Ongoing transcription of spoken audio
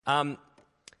Have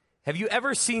you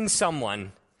ever seen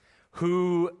someone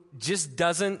who just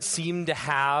doesn't seem to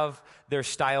have their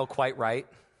style quite right?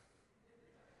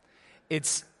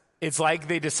 It's like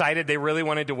they decided they really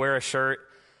wanted to wear a shirt,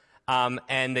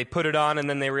 and they put it on, and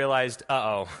then they realized,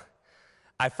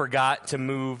 I forgot to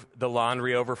move the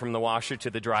laundry over from the washer to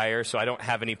the dryer, so I don't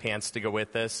have any pants to go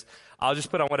with this. I'll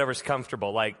just put on whatever's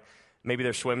comfortable, like maybe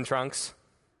their swim trunks.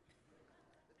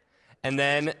 And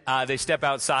then they step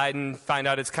outside and find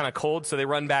out it's kind of cold, so they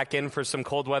run back in for some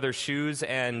cold weather shoes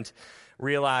and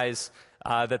realize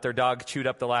that their dog chewed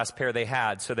up the last pair they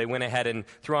had. So they went ahead and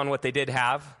threw on what they did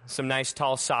have, some nice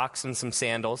tall socks and some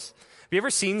sandals. Have you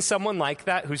ever seen someone like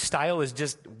that whose style is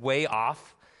just way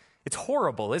off? It's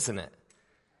horrible, isn't it?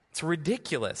 It's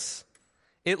ridiculous.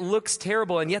 It looks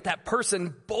terrible, and yet that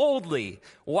person boldly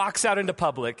walks out into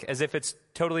public as if it's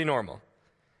totally normal.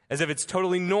 As if it's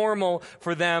totally normal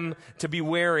for them to be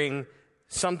wearing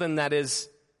something that is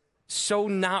so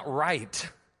not right.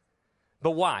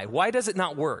 But why? Why does it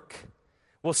not work?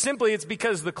 Well, simply it's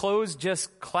because the clothes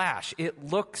just clash. It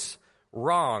looks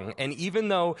wrong. And even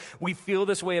though we feel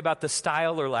this way about the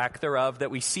style or lack thereof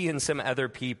that we see in some other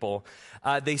people,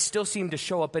 they still seem to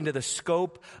show up into the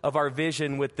scope of our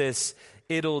vision with this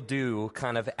it'll do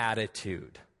kind of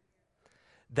attitude.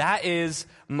 That is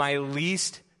my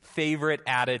least favorite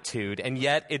attitude, and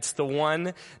yet it's the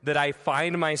one that I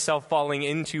find myself falling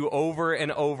into over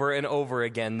and over and over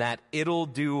again, that it'll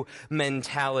do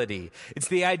mentality. It's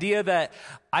the idea that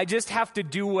I just have to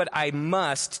do what I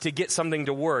must to get something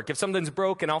to work. If something's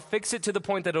broken, I'll fix it to the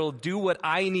point that it'll do what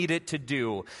I need it to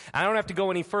do. I don't have to go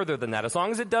any further than that. As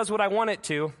long as it does what I want it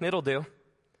to, it'll do.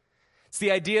 It's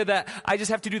the idea that I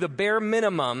just have to do the bare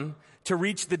minimum to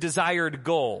reach the desired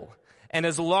goal. And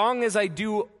as long as I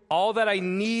do all that I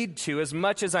need to, as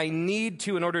much as I need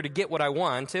to in order to get what I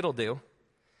want, it'll do.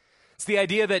 It's the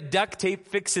idea that duct tape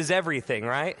fixes everything,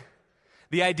 right?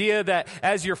 The idea that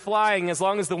as you're flying, as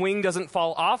long as the wing doesn't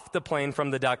fall off the plane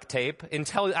from the duct tape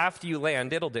until after you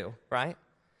land, it'll do, right?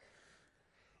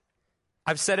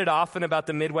 I've said it often about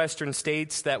the Midwestern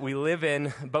states that we live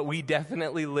in, but we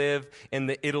definitely live in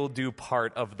the it'll do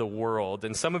part of the world.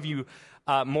 And some of you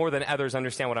more than others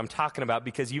understand what I'm talking about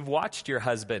because you've watched your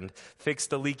husband fix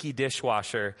the leaky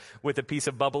dishwasher with a piece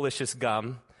of Bubblicious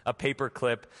gum, a paper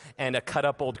clip, and a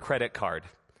cut-up old credit card.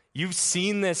 You've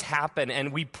seen this happen,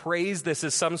 and we praise this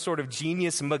as some sort of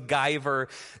genius MacGyver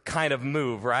kind of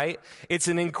move, right? It's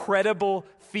an incredible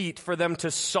feat for them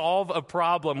to solve a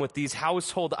problem with these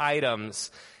household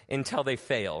items until they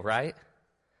fail, right?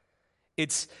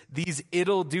 It's these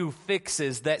it'll-do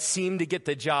fixes that seem to get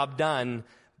the job done,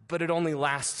 but it only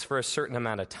lasts for a certain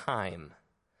amount of time.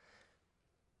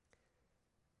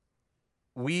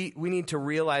 We need to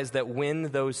realize that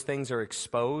when those things are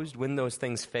exposed, when those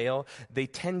things fail, they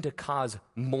tend to cause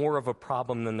more of a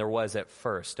problem than there was at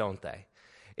first, don't they?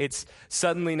 It's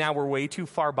suddenly now we're way too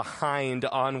far behind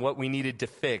on what we needed to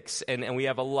fix, and we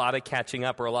have a lot of catching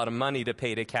up or a lot of money to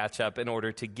pay to catch up in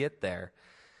order to get there.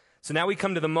 So now we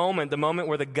come to the moment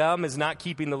where the gum is not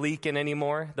keeping the leak in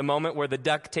anymore, the moment where the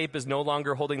duct tape is no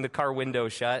longer holding the car window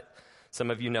shut.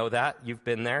 Some of you know that. You've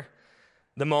been there.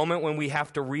 The moment when we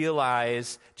have to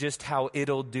realize just how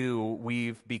it'll do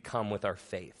we've become with our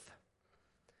faith.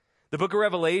 The book of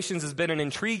Revelations has been an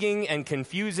intriguing and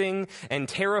confusing and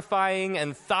terrifying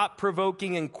and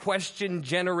thought-provoking and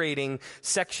question-generating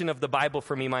section of the Bible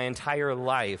for me my entire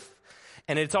life.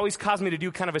 And it's always caused me to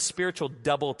do kind of a spiritual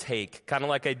double take, kind of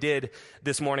like I did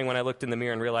this morning when I looked in the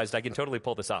mirror and realized I can totally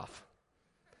pull this off.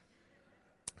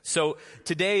 So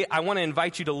today I want to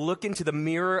invite you to look into the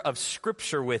mirror of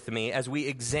Scripture with me as we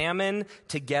examine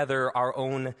together our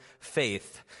own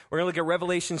faith. We're going to look at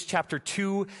Revelations chapter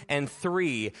 2 and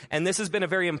 3. And this has been a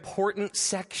very important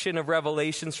section of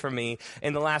Revelations for me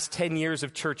in the last 10 years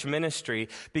of church ministry,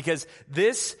 because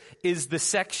this is the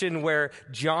section where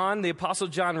John, the Apostle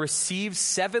John, receives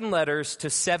 7 letters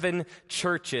to 7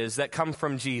 churches that come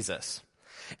from Jesus.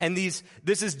 And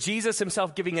this is Jesus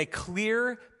himself giving a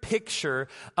clear picture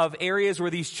of areas where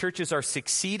these churches are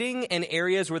succeeding and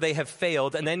areas where they have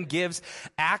failed, and then gives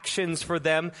actions for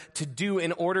them to do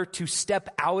in order to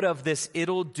step out of this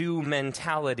it'll do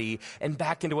mentality and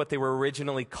back into what they were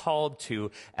originally called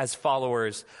to as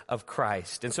followers of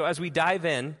Christ. And so as we dive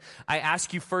in, I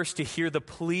ask you first to hear the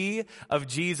plea of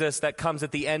Jesus that comes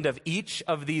at the end of each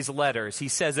of these letters. He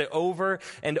says it over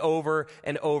and over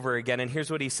and over again, and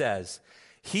here's what he says.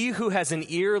 He who has an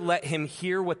ear, let him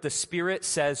hear what the Spirit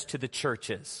says to the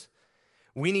churches.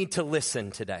 We need to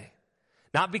listen today.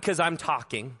 Not because I'm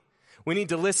talking. We need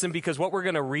to listen because what we're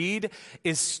going to read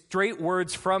is straight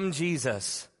words from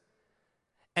Jesus.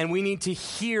 And we need to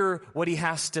hear what he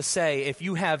has to say. If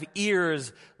you have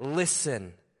ears,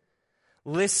 listen.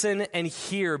 Listen and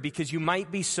hear, because you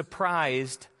might be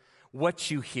surprised what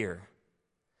you hear.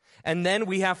 And then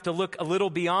we have to look a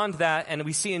little beyond that, and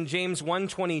we see in James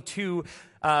 1:22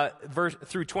 verse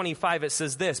through 25, it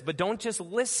says this: but don't just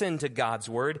listen to God's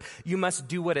word, you must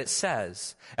do what it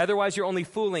says. Otherwise, you're only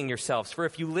fooling yourselves. For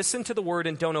if you listen to the word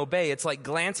and don't obey, it's like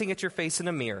glancing at your face in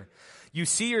a mirror. You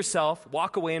see yourself,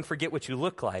 walk away, and forget what you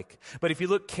look like. But if you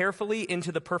look carefully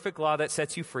into the perfect law that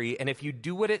sets you free, and if you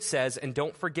do what it says and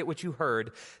don't forget what you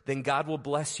heard, then God will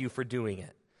bless you for doing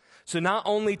it. So not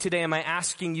only today am I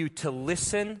asking you to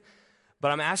listen,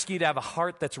 but I'm asking you to have a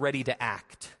heart that's ready to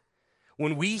act.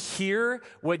 When we hear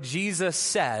what Jesus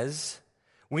says,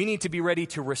 we need to be ready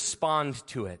to respond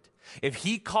to it. If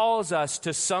he calls us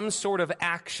to some sort of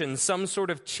action, some sort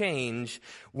of change,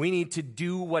 we need to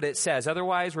do what it says.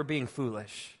 Otherwise, we're being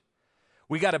foolish.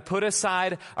 We got to put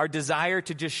aside our desire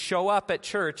to just show up at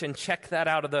church and check that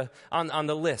out of on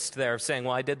the list there of saying,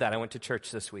 well, I did that. I went to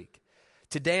church this week.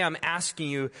 Today, I'm asking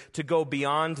you to go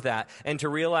beyond that and to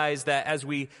realize that as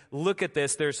we look at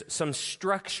this, there's some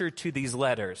structure to these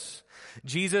letters.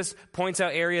 Jesus points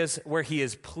out areas where he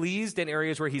is pleased and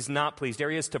areas where he's not pleased,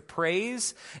 areas to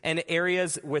praise and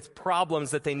areas with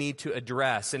problems that they need to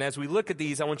address. And as we look at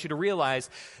these, I want you to realize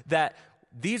that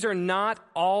these are not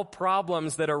all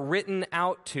problems that are written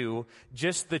out to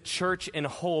just the church in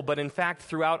whole, but in fact,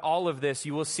 throughout all of this,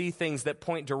 you will see things that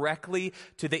point directly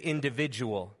to the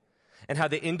individual and how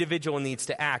the individual needs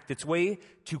to act. It's way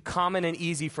too common and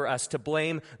easy for us to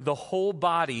blame the whole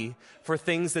body for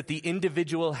things that the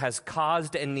individual has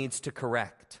caused and needs to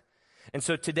correct. And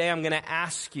so today I'm going to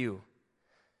ask you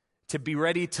to be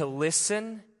ready to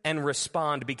listen and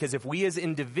respond, because if we as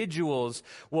individuals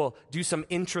will do some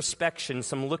introspection,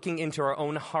 some looking into our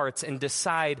own hearts and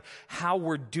decide how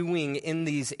we're doing in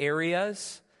these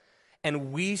areas,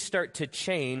 and we start to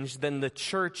change, then the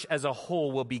church as a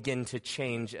whole will begin to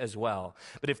change as well.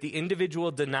 But if the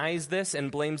individual denies this and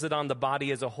blames it on the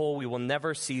body as a whole, we will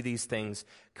never see these things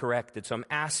corrected. So I'm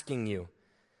asking you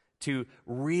to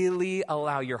really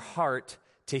allow your heart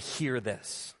to hear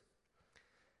this.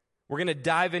 We're going to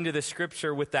dive into the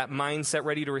scripture with that mindset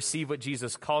ready to receive what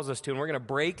Jesus calls us to. And we're going to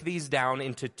break these down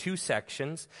into two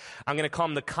sections. I'm going to call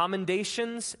them the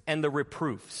commendations and the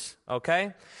reproofs,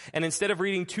 okay? And instead of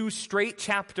reading two straight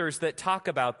chapters that talk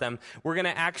about them, we're going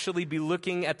to actually be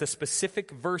looking at the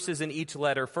specific verses in each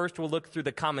letter. First, we'll look through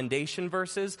the commendation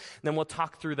verses, then we'll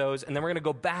talk through those, and then we're going to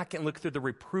go back and look through the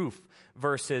reproof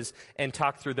verses and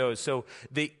talk through those. So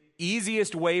the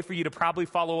easiest way for you to probably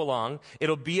follow along,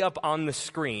 it'll be up on the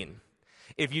screen.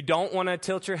 If you don't want to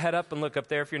tilt your head up and look up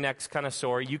there if your neck's kind of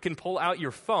sore, you can pull out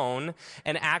your phone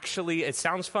and actually, it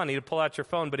sounds funny to pull out your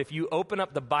phone, but if you open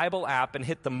up the Bible app and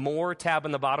hit the More tab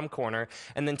in the bottom corner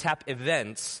and then tap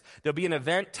Events, there'll be an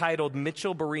event titled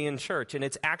Mitchell Berean Church, and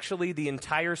it's actually the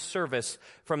entire service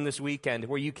from this weekend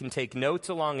where you can take notes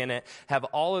along in it, have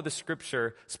all of the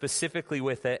scripture specifically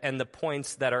with it, and the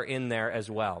points that are in there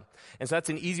as well. And so that's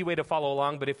an easy way to follow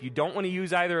along, but if you don't want to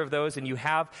use either of those and you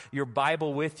have your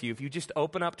Bible with you, if you just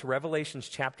open up to Revelations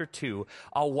chapter 2,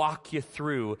 I'll walk you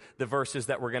through the verses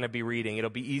that we're going to be reading.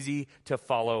 It'll be easy to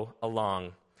follow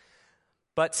along.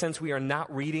 But since we are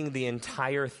not reading the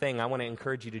entire thing, I want to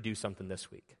encourage you to do something this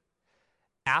week.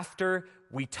 After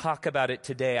we talk about it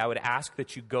today, I would ask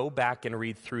that you go back and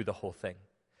read through the whole thing.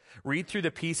 Read through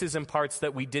the pieces and parts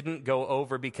that we didn't go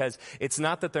over, because it's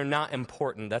not that they're not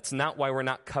important. That's not why we're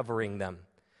not covering them.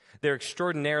 They're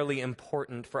extraordinarily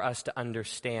important for us to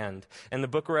understand. And the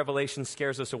book of Revelation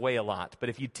scares us away a lot. But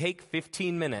if you take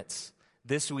 15 minutes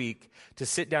this week to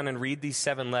sit down and read these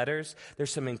 7 letters, there's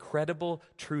some incredible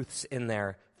truths in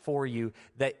there for you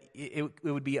that it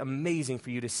would be amazing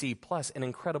for you to see, plus an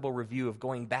incredible review of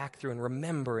going back through and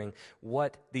remembering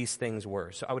what these things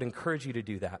were. So I would encourage you to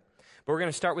do that. But we're going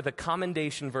to start with the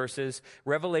commendation verses,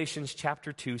 Revelations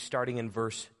chapter 2, starting in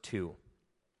verse 2.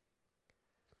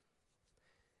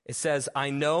 It says,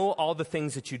 I know all the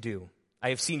things that you do. I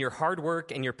have seen your hard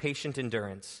work and your patient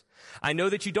endurance. I know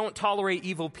that you don't tolerate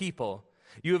evil people.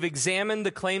 You have examined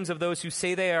the claims of those who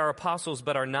say they are apostles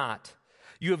but are not.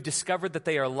 You have discovered that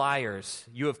they are liars.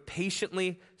 You have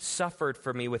patiently suffered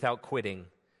for me without quitting.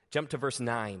 Jump to verse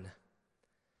 9.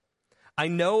 I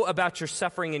know about your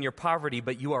suffering and your poverty,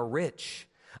 but you are rich.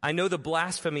 I know the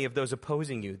blasphemy of those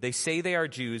opposing you. They say they are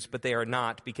Jews, but they are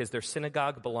not, because their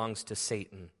synagogue belongs to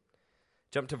Satan.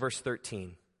 Jump to verse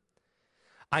 13.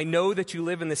 I know that you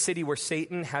live in the city where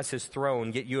Satan has his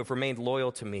throne, yet you have remained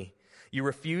loyal to me. You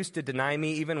refused to deny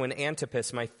me even when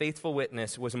Antipas, my faithful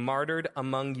witness, was martyred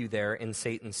among you there in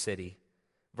Satan's city.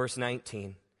 Verse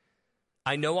 19.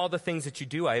 I know all the things that you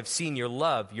do. I have seen your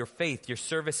love, your faith, your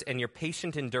service, and your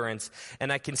patient endurance,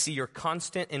 and I can see your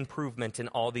constant improvement in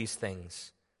all these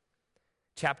things.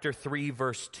 Chapter 3,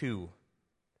 verse 2.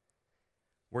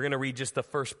 We're going to read just the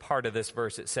first part of this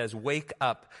verse. It says, "Wake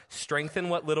up, strengthen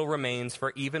what little remains,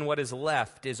 for even what is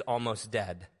left is almost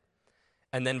dead."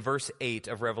 And then verse 8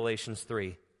 of Revelations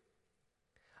 3.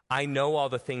 "I know all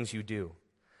the things you do.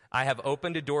 I have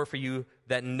opened a door for you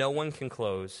that no one can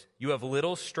close. You have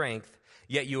little strength,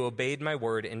 yet you obeyed my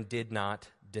word and did not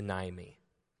deny me."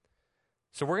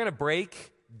 So we're going to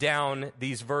break down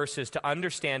these verses to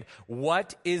understand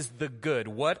what is the good,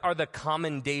 what are the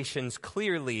commendations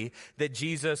clearly that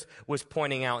Jesus was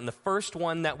pointing out. And the first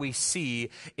one that we see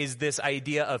is this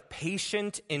idea of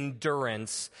patient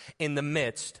endurance in the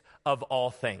midst of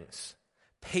all things.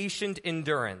 Patient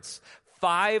endurance.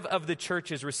 5 of the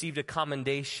churches received a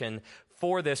commendation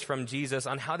for this from Jesus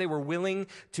on how they were willing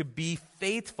to be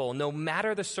faithful no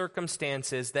matter the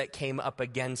circumstances that came up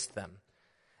against them.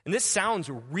 And this sounds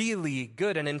really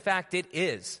good, and in fact it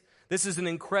is. This is an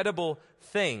incredible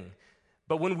thing.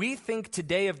 But when we think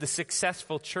today of the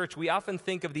successful church, we often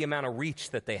think of the amount of reach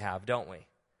that they have, don't we?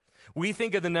 We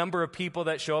think of the number of people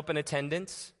that show up in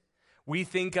attendance. We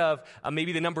think of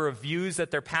maybe the number of views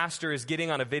that their pastor is getting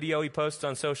on a video he posts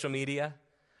on social media.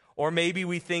 Or maybe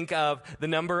we think of the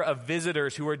number of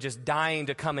visitors who are just dying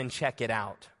to come and check it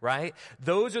out, right?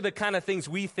 Those are the kind of things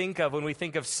we think of when we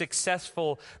think of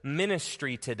successful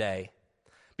ministry today,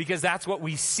 because that's what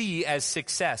we see as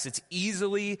success. It's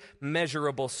easily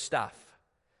measurable stuff.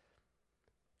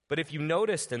 But if you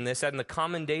noticed in this, and in the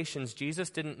commendations, Jesus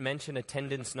didn't mention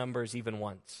attendance numbers even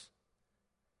once.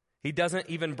 He doesn't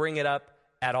even bring it up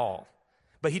at all.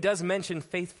 But he does mention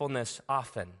faithfulness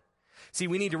often. See,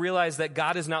 we need to realize that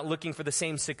God is not looking for the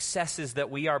same successes that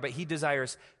we are, but he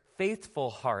desires faithful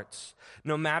hearts,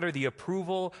 no matter the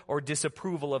approval or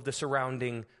disapproval of the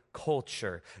surrounding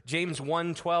culture. James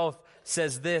 1:12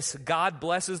 says this, "God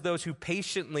blesses those who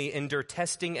patiently endure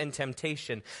testing and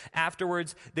temptation.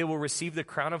 Afterwards, they will receive the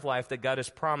crown of life that God has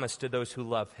promised to those who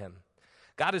love him."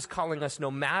 God is calling us, no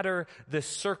matter the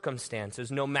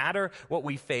circumstances, no matter what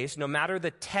we face, no matter the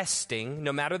testing,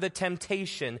 no matter the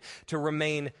temptation, to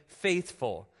remain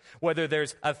faithful. Whether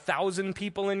there's 1,000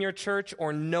 people in your church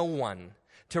or no one,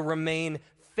 to remain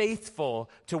faithful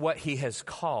to what he has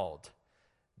called.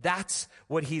 That's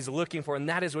what he's looking for, and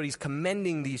that is what he's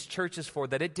commending these churches for,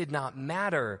 that it did not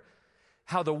matter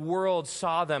how the world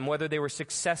saw them, whether they were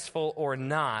successful or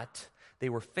not, they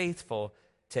were faithful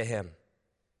to him.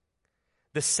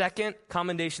 The second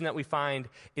commendation that we find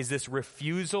is this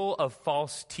refusal of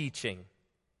false teaching.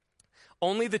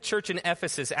 Only the church in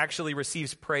Ephesus actually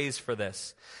receives praise for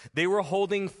this. They were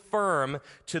holding firm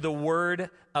to the word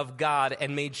of God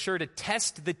and made sure to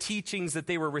test the teachings that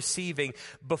they were receiving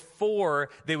before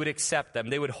they would accept them.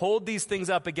 They would hold these things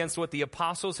up against what the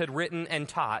apostles had written and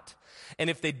taught. And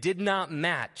if they did not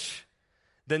match,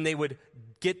 then they would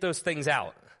get those things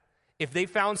out. If they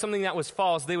found something that was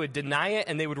false, they would deny it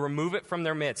and they would remove it from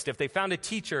their midst. If they found a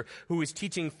teacher who was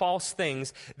teaching false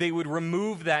things, they would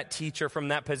remove that teacher from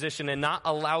that position and not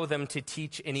allow them to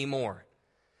teach anymore.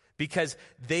 Because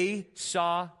they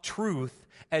saw truth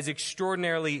as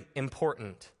extraordinarily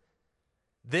important.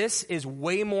 This is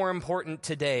way more important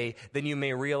today than you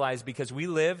may realize, because we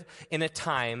live in a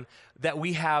time that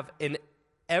we have an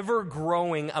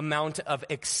ever-growing amount of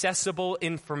accessible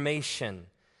information.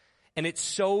 And it's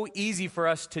so easy for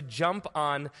us to jump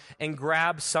on and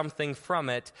grab something from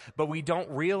it, but we don't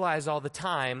realize all the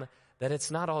time that it's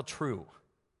not all true.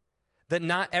 That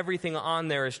not everything on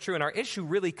there is true. And our issue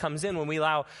really comes in when we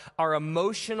allow our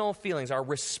emotional feelings, our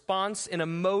response and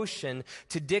emotion,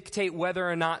 to dictate whether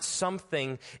or not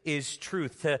something is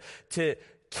truth, to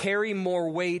carry more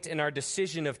weight in our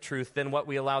decision of truth than what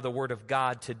we allow the Word of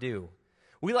God to do.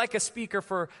 We like a speaker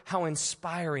for how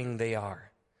inspiring they are.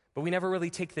 But we never really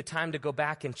take the time to go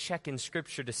back and check in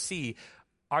Scripture to see,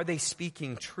 are they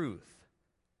speaking truth?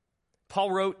 Paul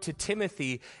wrote to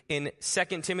Timothy in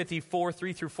 2 Timothy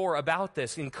 4:3-4 about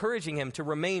this, encouraging him to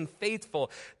remain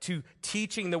faithful to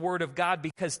teaching the Word of God,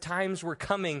 because times were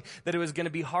coming that it was going to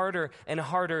be harder and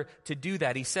harder to do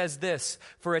that. He says this,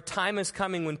 "For a time is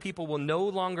coming when people will no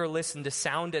longer listen to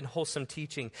sound and wholesome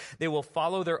teaching. They will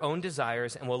follow their own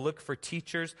desires and will look for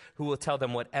teachers who will tell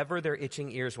them whatever their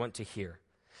itching ears want to hear.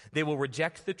 They will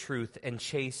reject the truth and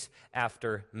chase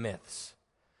after myths."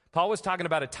 Paul was talking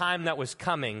about a time that was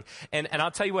coming, and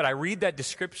I'll tell you what, I read that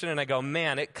description and I go,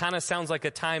 man, it kind of sounds like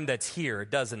a time that's here,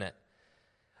 doesn't it?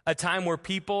 A time where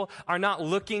people are not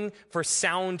looking for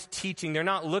sound teaching. They're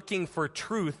not looking for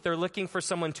truth. They're looking for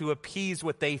someone to appease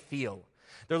what they feel.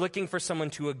 They're looking for someone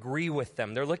to agree with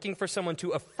them. They're looking for someone to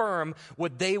affirm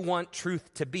what they want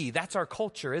truth to be. That's our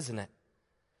culture, isn't it?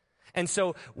 And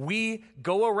so we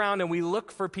go around and we look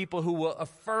for people who will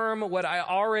affirm what I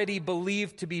already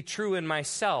believe to be true in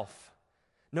myself,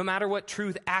 no matter what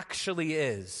truth actually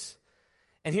is.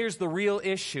 And here's the real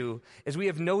issue, is we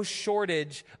have no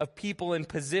shortage of people in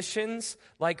positions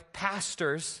like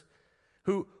pastors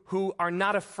who are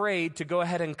not afraid to go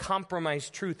ahead and compromise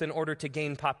truth in order to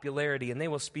gain popularity, and they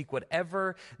will speak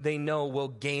whatever they know will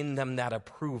gain them that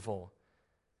approval.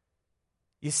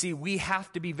 You see, we have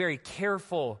to be very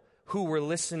careful who we're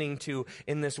listening to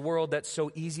in this world that's so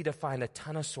easy to find a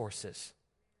ton of sources.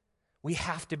 We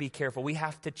have to be careful. We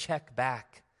have to check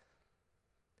back.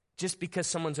 Just because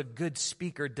someone's a good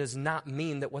speaker does not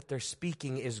mean that what they're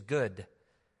speaking is good.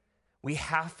 We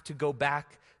have to go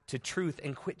back to truth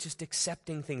and quit just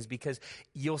accepting things, because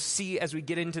you'll see as we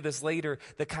get into this later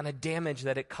the kind of damage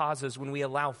that it causes when we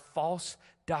allow false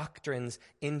doctrines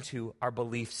into our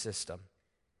belief system.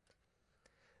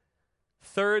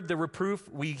 Third, the reproof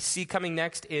we see coming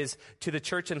next is to the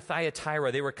church in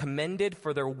Thyatira. They were commended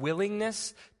for their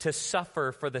willingness to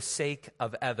suffer for the sake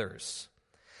of others.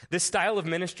 This style of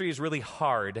ministry is really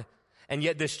hard, and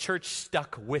yet this church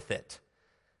stuck with it.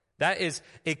 That is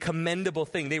a commendable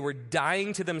thing. They were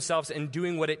dying to themselves and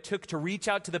doing what it took to reach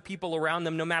out to the people around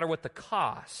them, no matter what the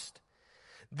cost.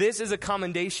 This is a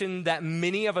commendation that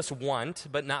many of us want,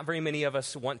 but not very many of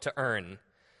us want to earn.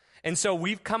 And so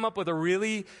we've come up with a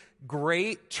really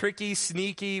great, tricky,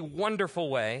 sneaky,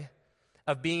 wonderful way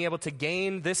of being able to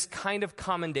gain this kind of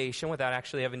commendation without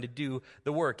actually having to do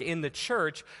the work. In the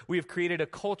church, we have created a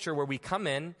culture where we come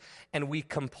in and we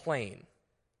complain.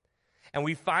 And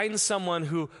we find someone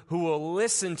who will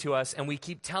listen to us, and we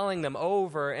keep telling them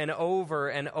over and over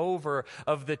and over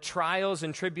of the trials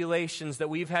and tribulations that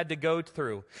we've had to go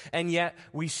through. And yet,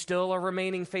 we still are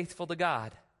remaining faithful to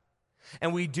God.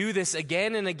 And we do this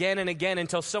again and again and again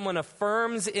until someone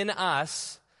affirms in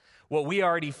us what we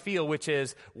already feel, which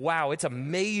is, wow, it's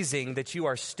amazing that you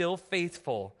are still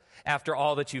faithful after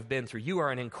all that you've been through. You are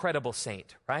an incredible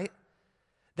saint, right?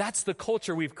 That's the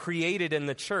culture we've created in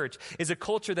the church, is a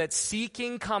culture that's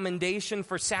seeking commendation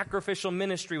for sacrificial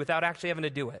ministry without actually having to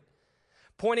do it.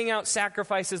 Pointing out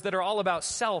sacrifices that are all about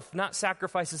self, not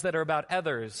sacrifices that are about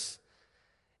others.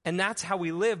 And that's how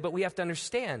we live, but we have to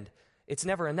understand it's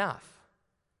never enough.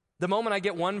 The moment I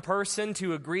get one person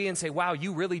to agree and say, wow,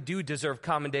 you really do deserve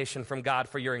commendation from God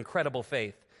for your incredible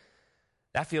faith,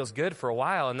 that feels good for a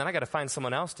while, and then I got to find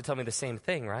someone else to tell me the same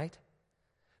thing, right?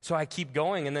 So I keep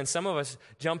going, and then some of us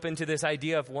jump into this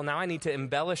idea of, well, now I need to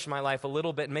embellish my life a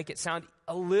little bit and make it sound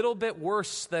a little bit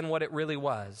worse than what it really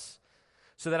was,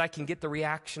 so that I can get the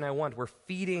reaction I want. We're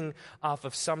feeding off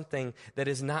of something that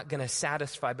is not going to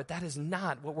satisfy, but that is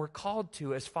not what we're called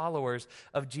to as followers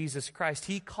of Jesus Christ.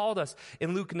 He called us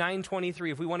in Luke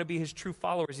 9:23. If we want to be his true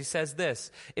followers, he says this: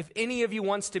 if any of you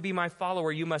wants to be my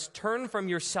follower, you must turn from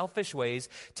your selfish ways,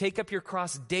 take up your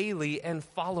cross daily, and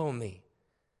follow me.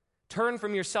 Turn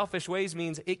from your selfish ways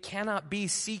means it cannot be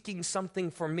seeking something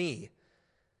for me.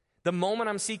 The moment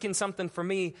I'm seeking something for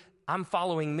me, I'm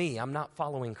following me. I'm not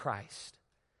following Christ.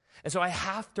 And so I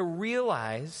have to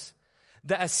realize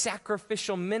that a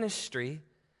sacrificial ministry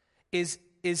is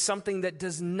something that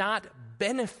does not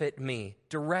benefit me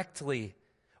directly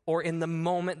or in the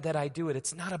moment that I do it.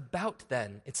 It's not about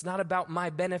then. It's not about my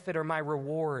benefit or my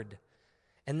reward.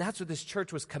 And that's what this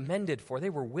church was commended for. They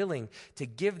were willing to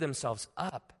give themselves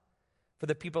up for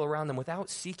the people around them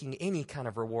without seeking any kind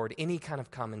of reward, any kind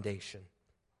of commendation.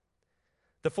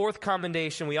 The fourth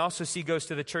commendation we also see goes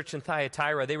to the church in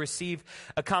Thyatira. They receive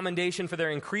a commendation for their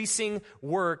increasing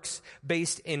works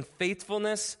based in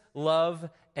faithfulness, love,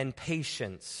 and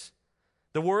patience.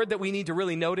 The word that we need to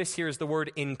really notice here is the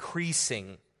word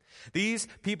increasing. These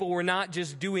people were not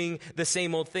just doing the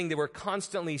same old thing. They were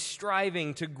constantly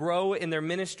striving to grow in their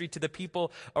ministry to the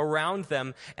people around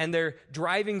them. And their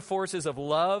driving forces of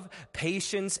love,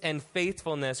 patience, and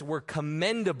faithfulness were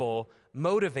commendable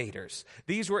motivators.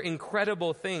 These were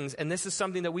incredible things, and this is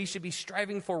something that we should be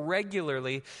striving for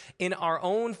regularly in our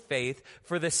own faith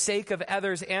for the sake of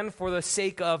others and for the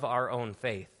sake of our own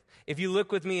faith. If you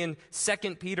look with me in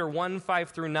 2 Peter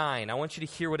 1:5-9, I want you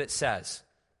to hear what it says.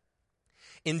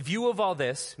 In view of all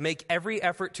this, make every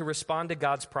effort to respond to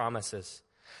God's promises.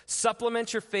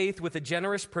 Supplement your faith with a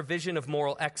generous provision of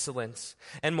moral excellence,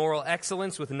 and moral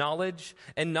excellence with knowledge,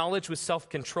 and knowledge with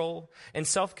self-control, and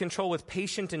self-control with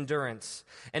patient endurance,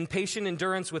 and patient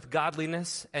endurance with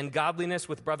godliness, and godliness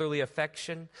with brotherly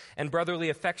affection, and brotherly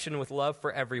affection with love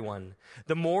for everyone.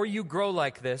 The more you grow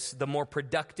like this, the more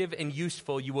productive and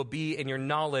useful you will be in your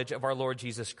knowledge of our Lord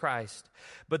Jesus Christ.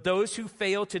 But those who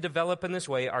fail to develop in this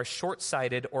way are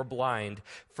short-sighted or blind,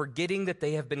 forgetting that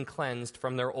they have been cleansed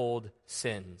from their old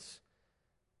sins.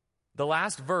 The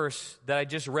last verse that I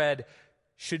just read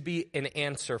should be an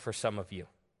answer for some of you.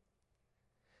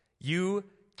 You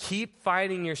keep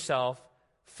finding yourself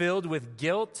filled with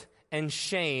guilt and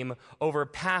shame over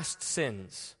past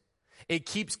sins. It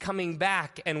keeps coming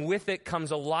back, and with it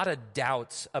comes a lot of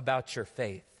doubts about your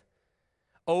faith.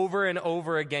 Over and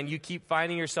over again, you keep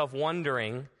finding yourself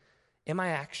wondering, am I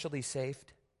actually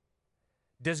saved?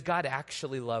 Does God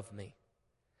actually love me?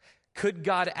 Could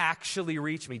God actually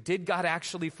reach me? Did God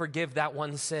actually forgive that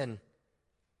one sin?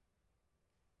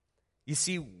 You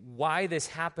see, why this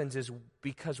happens is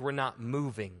because we're not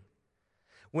moving.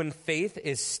 When faith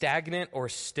is stagnant or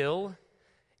still,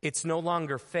 it's no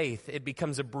longer faith. It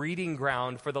becomes a breeding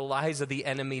ground for the lies of the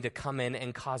enemy to come in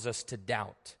and cause us to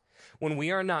doubt. When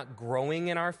we are not growing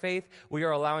in our faith, we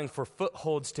are allowing for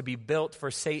footholds to be built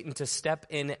for Satan to step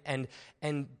in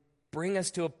and bring us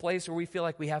to a place where we feel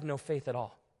like we have no faith at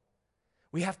all.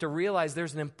 We have to realize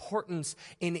there's an importance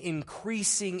in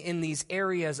increasing in these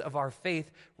areas of our faith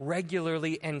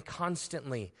regularly and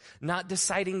constantly, not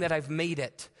deciding that I've made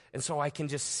it and so I can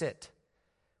just sit.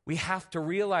 We have to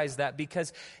realize that,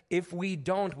 because if we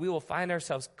don't, we will find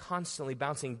ourselves constantly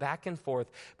bouncing back and forth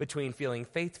between feeling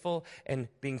faithful and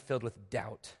being filled with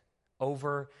doubt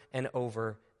over and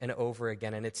over and over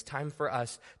again. And it's time for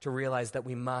us to realize that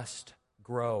we must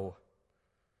grow.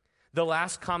 The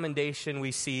last commendation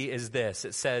we see is this.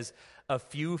 It says, a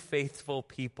few faithful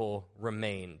people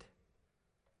remained.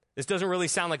 This doesn't really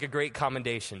sound like a great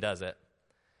commendation, does it?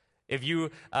 If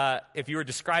you were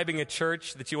describing a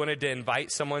church that you wanted to invite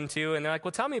someone to, and they're like,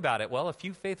 well, tell me about it. Well, a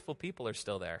few faithful people are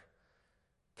still there.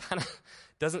 Kind of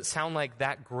doesn't sound like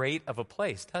that great of a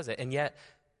place, does it? And yet,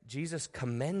 Jesus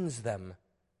commends them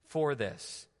for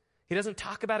this. He doesn't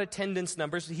talk about attendance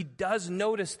numbers. He does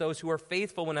notice those who are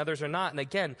faithful when others are not. And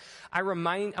again, I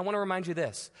want to remind you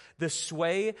this. The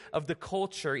sway of the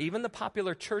culture, even the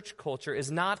popular church culture, is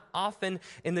not often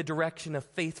in the direction of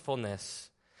faithfulness.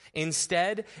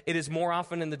 Instead, it is more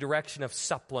often in the direction of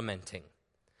supplementing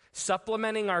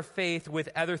our faith with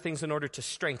other things in order to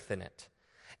strengthen it,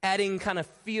 adding kind of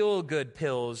feel-good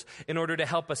pills in order to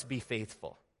help us be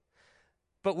faithful.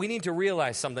 But we need to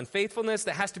realize something. Faithfulness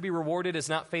that has to be rewarded is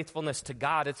not faithfulness to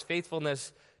God. It's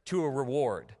faithfulness to a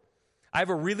reward. I have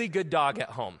a really good dog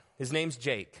at home. His name's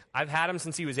Jake. I've had him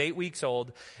since he was 8 weeks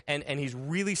old, and he's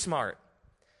really smart.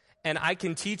 And I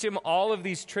can teach him all of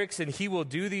these tricks, and he will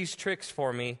do these tricks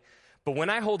for me. But when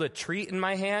I hold a treat in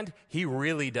my hand, he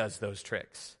really does those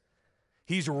tricks.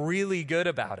 He's really good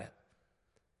about it.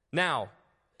 Now,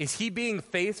 is he being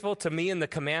faithful to me and the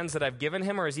commands that I've given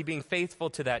him, or is he being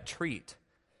faithful to that treat?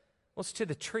 Well, it's to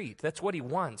the treat. That's what he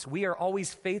wants. We are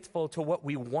always faithful to what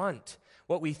we want,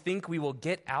 what we think we will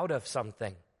get out of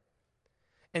something.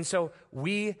 And so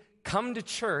we come to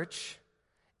church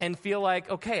and feel like,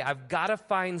 okay, I've got to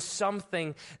find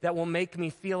something that will make me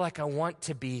feel like I want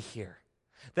to be here,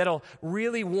 that'll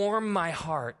really warm my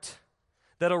heart,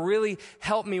 that'll really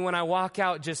help me when I walk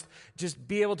out, just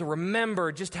be able to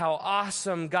remember just how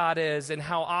awesome God is and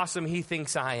how awesome he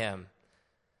thinks I am.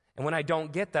 And when I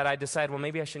don't get that, I decide, well,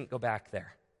 maybe I shouldn't go back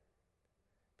there,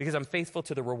 because I'm faithful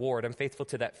to the reward. I'm faithful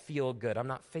to that feel good. I'm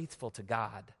not faithful to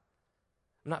God.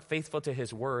 I'm not faithful to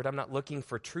his word. I'm not looking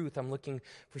for truth. I'm looking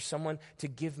for someone to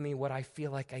give me what I feel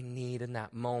like I need in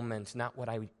that moment, not what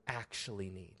I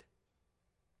actually need.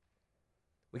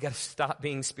 We got to stop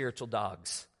being spiritual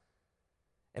dogs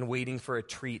and waiting for a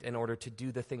treat in order to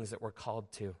do the things that we're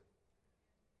called to.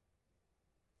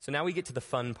 So now we get to the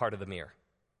fun part of the mirror.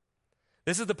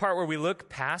 This is the part where we look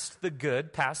past the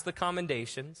good, past the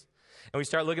commendations, and we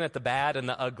start looking at the bad and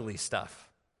the ugly stuff.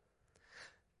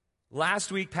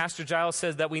 Last week, Pastor Giles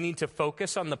says that we need to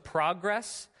focus on the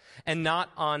progress and not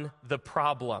on the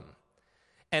problem.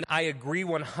 And I agree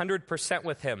 100%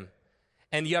 with him.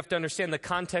 And you have to understand the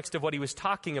context of what he was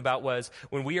talking about was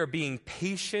when we are being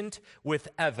patient with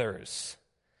others,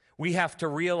 we have to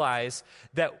realize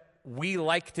that we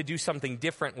like to do something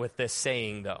different with this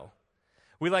saying, though.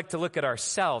 We like to look at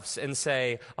ourselves and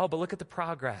say, oh, but look at the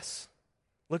progress.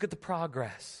 Look at the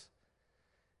progress.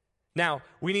 Now,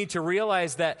 we need to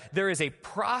realize that there is a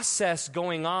process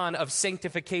going on of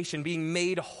sanctification, being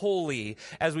made holy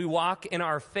as we walk in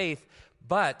our faith.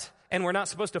 And we're not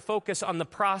supposed to focus on the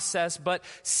process, but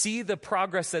see the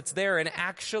progress that's there. And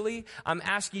actually, I'm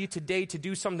asking you today to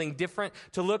do something different,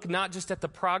 to look not just at the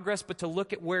progress, but to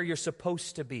look at where you're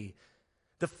supposed to be,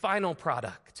 the final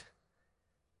product.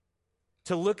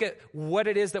 To look at what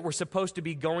it is that we're supposed to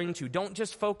be going to. Don't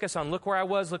just focus on, look where I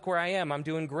was, look where I am, I'm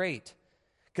doing great.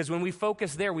 Because when we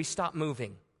focus there, we stop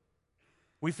moving.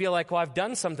 We feel like, well, I've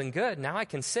done something good, now I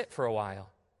can sit for a while.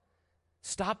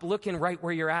 Stop looking right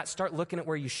where you're at. Start looking at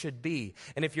where you should be.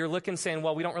 And if you're looking saying,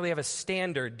 well, we don't really have a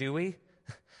standard, do we?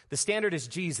 The standard is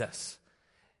Jesus.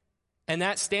 And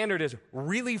that standard is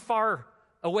really far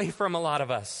away from a lot of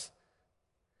us.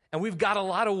 And we've got a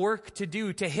lot of work to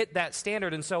do to hit that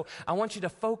standard. And so I want you to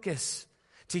focus,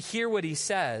 to hear what he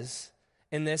says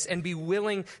in this, and be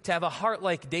willing to have a heart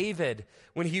like David.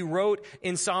 When he wrote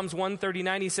in Psalms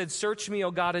 139, he said, "Search me,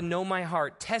 O God, and know my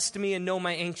heart. Test me and know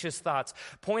my anxious thoughts.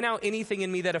 Point out anything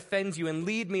in me that offends you and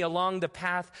lead me along the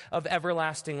path of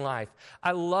everlasting life."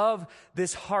 I love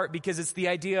this heart because it's the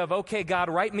idea of, okay, God,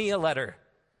 write me a letter.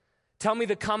 Tell me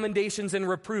the commendations and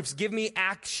reproofs. Give me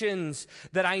actions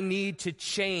that I need to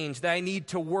change, that I need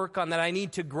to work on, that I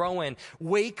need to grow in.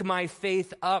 Wake my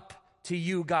faith up to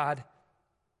you, God.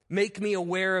 Make me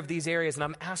aware of these areas, and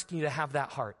I'm asking you to have that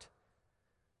heart.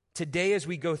 Today, as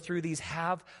we go through these,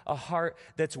 have a heart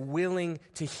that's willing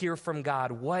to hear from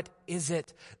God. What is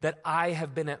it that I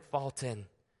have been at fault in?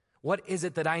 What is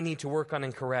it that I need to work on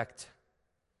and correct?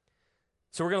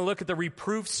 So we're going to look at the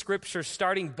reproof scripture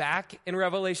starting back in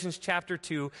Revelation chapter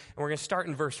 2, and we're going to start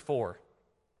in verse 4.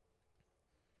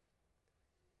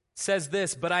 It says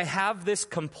this, "But I have this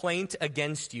complaint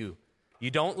against you.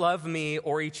 You don't love me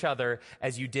or each other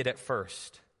as you did at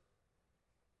first."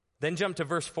 Then jump to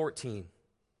verse 14.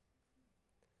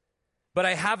 "But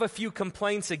I have a few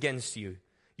complaints against you.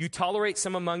 You tolerate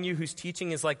some among you whose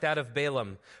teaching is like that of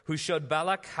Balaam, who showed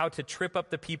Balak how to trip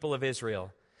up the people of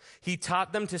Israel. He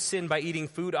taught them to sin by eating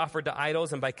food offered to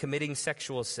idols and by committing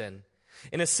sexual sin.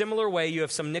 In a similar way, you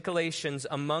have some Nicolaitans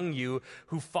among you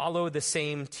who follow the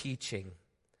same teaching."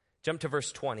 Jump to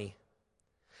verse 20.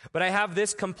 "But I have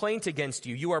this complaint against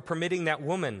you. You are permitting that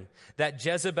woman, that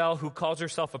Jezebel who calls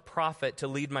herself a prophet, to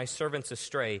lead my servants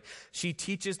astray. She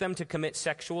teaches them to commit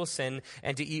sexual sin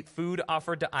and to eat food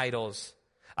offered to idols.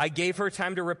 I gave her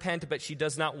time to repent, but she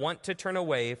does not want to turn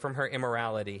away from her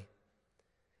immorality."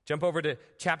 Jump over to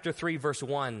chapter 3, verse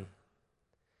 1.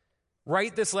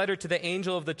 "Write this letter to the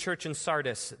angel of the church in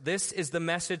Sardis. This is the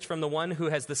message from the one who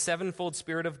has the sevenfold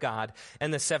Spirit of God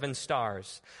and the 7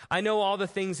 stars. I know all the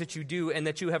things that you do and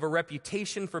that you have a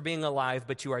reputation for being alive,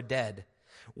 but you are dead.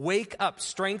 Wake up,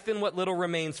 strengthen what little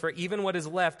remains, for even what is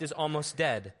left is almost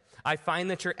dead. I find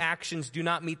that your actions do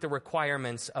not meet the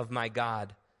requirements of my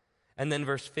God." And then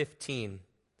verse 15.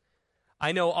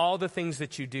 "I know all the things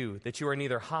that you do, that you are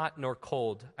neither hot nor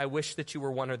cold. I wish that you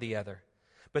were one or the other.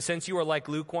 But since you are like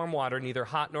lukewarm water, neither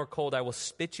hot nor cold, I will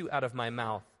spit you out of my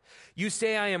mouth. You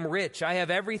say, I am rich, I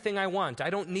have everything I want, I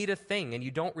don't need a thing, and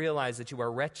you don't realize that you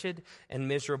are wretched and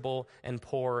miserable and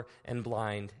poor and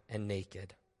blind and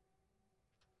naked."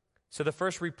 So the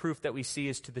first reproof that we see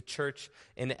is to the church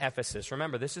in Ephesus.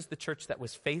 Remember, this is the church that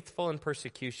was faithful in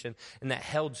persecution and that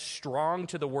held strong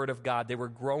to the word of God. They were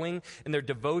growing in their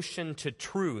devotion to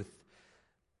truth,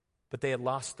 but they had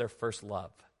lost their first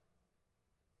love.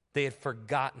 They had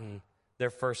forgotten their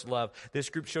first love. This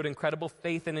group showed incredible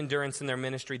faith and endurance in their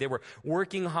ministry. They were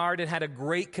working hard and had a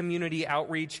great community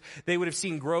outreach. They would have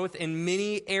seen growth in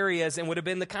many areas and would have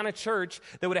been the kind of church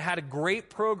that would have had a great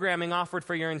programming offered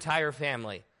for your entire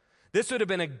family. This would have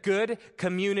been a good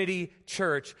community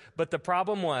church, but the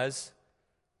problem was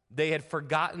they had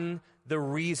forgotten the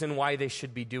reason why they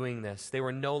should be doing this. They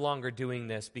were no longer doing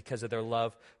this because of their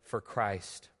love for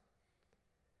Christ.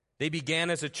 They began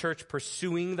as a church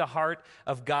pursuing the heart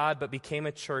of God, but became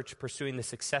a church pursuing the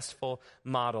successful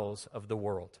models of the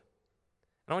world.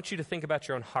 I want you to think about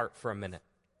your own heart for a minute.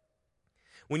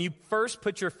 When you first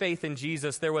put your faith in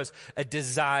Jesus, there was a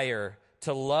desire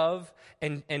to love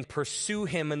and pursue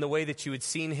him in the way that you had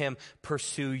seen him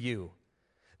pursue you.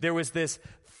 There was this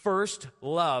first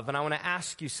love, and I want to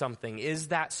ask you something. Is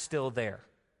that still there?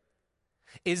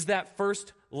 Is that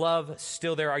first love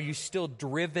still there? Are you still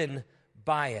driven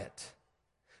by it?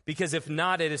 Because if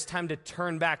not, it is time to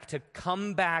turn back, to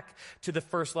come back to the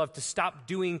first love, to stop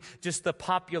doing just the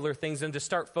popular things and to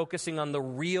start focusing on the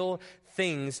real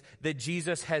things that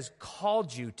Jesus has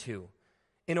called you to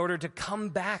in order to come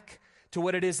back to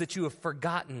what it is that you have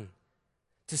forgotten,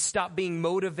 to stop being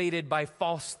motivated by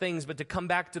false things, but to come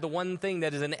back to the one thing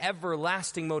that is an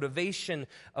everlasting motivation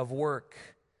of work.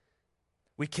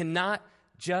 We cannot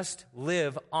just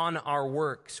live on our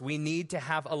works. We need to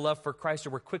have a love for Christ,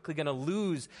 or we're quickly going to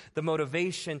lose the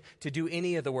motivation to do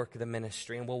any of the work of the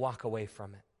ministry, and we'll walk away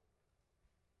from it.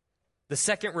 The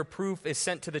second reproof is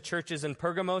sent to the churches in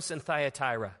Pergamos and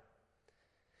Thyatira.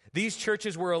 These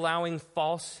churches were allowing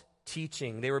false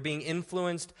teaching. They were being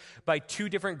influenced by two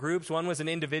different groups. One was an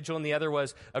individual and the other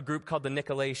was a group called the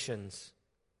Nicolaitans.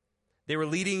 They were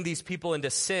leading these people into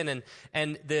sin,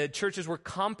 and the churches were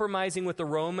compromising with the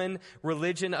Roman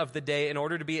religion of the day in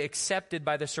order to be accepted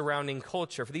by the surrounding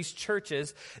culture. For these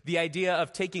churches, the idea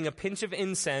of taking a pinch of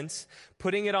incense,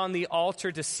 putting it on the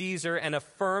altar to Caesar, and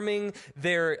affirming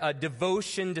their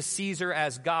devotion to Caesar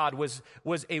as God was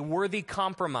a worthy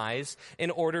compromise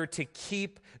in order to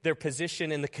keep their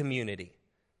position in the community.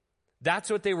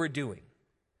 That's what they were doing.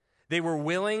 They were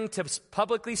willing to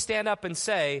publicly stand up and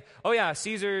say, oh yeah,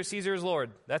 Caesar is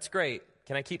Lord. That's great.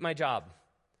 Can I keep my job?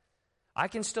 I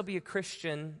can still be a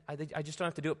Christian. I just don't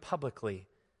have to do it publicly.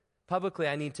 Publicly,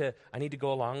 I need to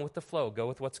go along with the flow, go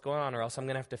with what's going on, or else I'm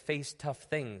going to have to face tough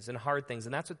things and hard things.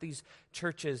 And that's what these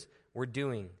churches were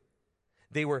doing.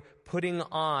 They were putting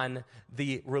on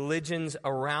the religions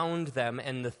around them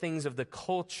and the things of the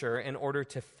culture in order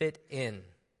to fit in.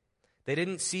 They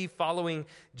didn't see following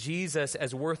Jesus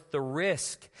as worth the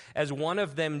risk. As one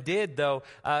of them did, though,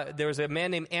 there was a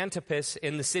man named Antipas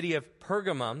in the city of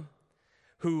Pergamum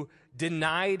who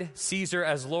denied Caesar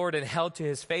as Lord and held to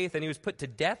his faith, and he was put to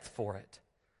death for it.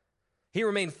 He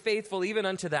remained faithful even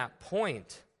unto that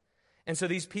point. And so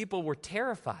these people were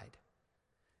terrified.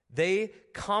 They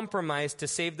compromised to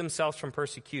save themselves from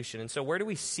persecution. And so where do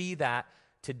we see that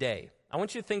today? I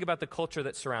want you to think about the culture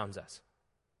that surrounds us.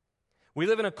 We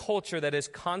live in a culture that is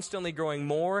constantly growing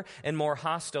more and more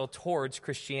hostile towards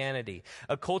Christianity,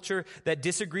 a culture that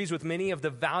disagrees with many of the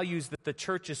values that the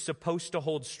church is supposed to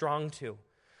hold strong to,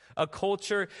 a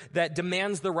culture that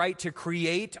demands the right to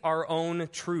create our own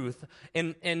truth,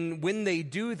 and when they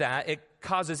do that, it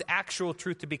causes actual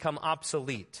truth to become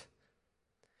obsolete.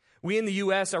 We in the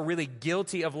U.S. are really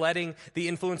guilty of letting the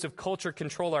influence of culture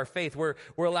control our faith. We're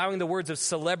allowing the words of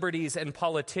celebrities and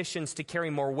politicians to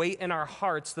carry more weight in our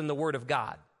hearts than the Word of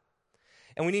God.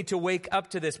 And we need to wake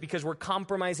up to this because we're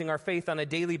compromising our faith on a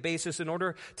daily basis in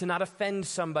order to not offend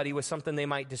somebody with something they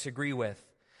might disagree with.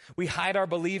 We hide our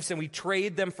beliefs and we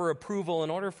trade them for approval in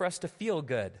order for us to feel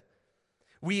good.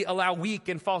 We allow weak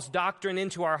and false doctrine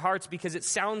into our hearts because it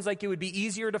sounds like it would be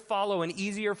easier to follow and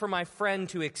easier for my friend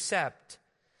to accept.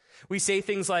 We say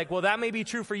things like, well, that may be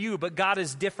true for you, but God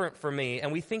is different for me.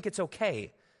 And we think it's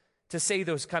okay to say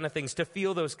those kind of things, to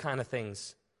feel those kind of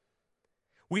things.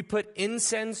 We put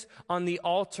incense on the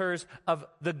altars of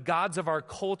the gods of our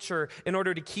culture in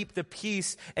order to keep the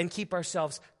peace and keep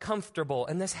ourselves comfortable.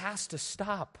 And this has to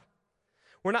stop.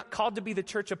 We're not called to be the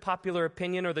church of popular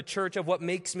opinion or the church of what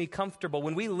makes me comfortable.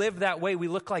 When we live that way, we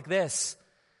look like this.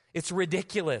 It's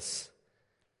ridiculous.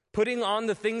 Putting on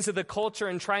the things of the culture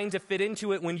and trying to fit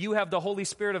into it when you have the Holy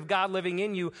Spirit of God living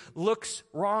in you looks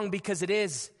wrong because it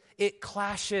is. It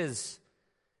clashes.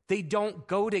 They don't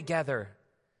go together.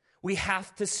 We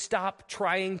have to stop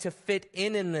trying to fit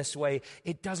in this way.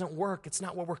 It doesn't work. It's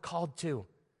not what we're called to.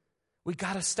 We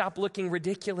got to stop looking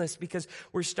ridiculous because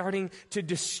we're starting to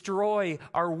destroy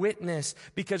our witness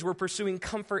because we're pursuing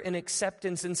comfort and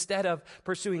acceptance instead of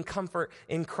pursuing comfort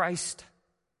in Christ.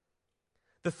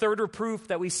 The third reproof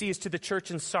that we see is to the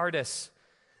church in Sardis.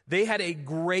 They had a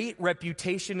great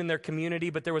reputation in their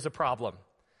community, but there was a problem.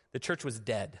 The church was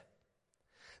dead.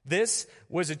 This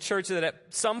was a church that at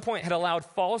some point had allowed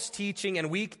false teaching and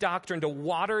weak doctrine to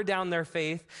water down their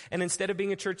faith. And instead of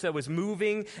being a church that was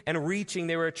moving and reaching,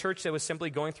 they were a church that was simply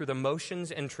going through the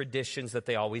motions and traditions that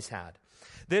they always had.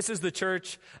 This is the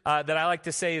church that I like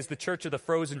to say is the church of the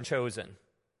frozen chosen.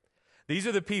 These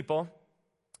are the people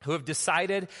who have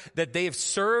decided that they have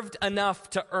served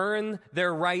enough to earn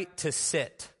their right to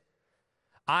sit.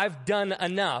 I've done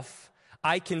enough.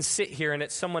 I can sit here and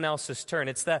it's someone else's turn.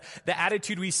 It's the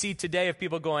attitude we see today of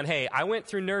people going, hey, I went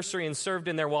through nursery and served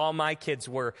in there while all my kids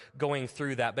were going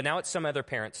through that, but now it's some other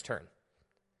parent's turn.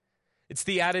 It's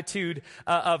the attitude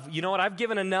of, you know what, I've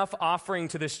given enough offering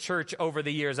to this church over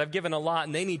the years. I've given a lot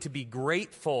and they need to be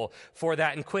grateful for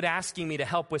that and quit asking me to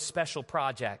help with special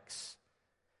projects.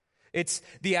 It's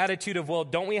the attitude of, well,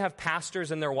 don't we have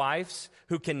pastors and their wives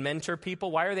who can mentor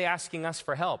people? Why are they asking us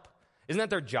for help? Isn't that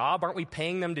their job? Aren't we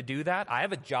paying them to do that? I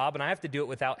have a job and I have to do it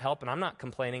without help and I'm not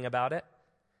complaining about it.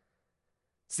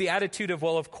 It's the attitude of,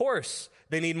 well, of course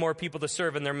they need more people to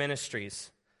serve in their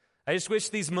ministries. I just wish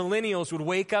these millennials would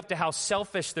wake up to how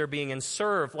selfish they're being and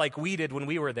serve like we did when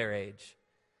we were their age.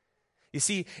 You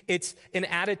see, it's an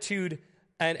attitude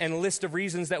and a list of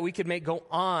reasons that we could make go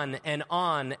on and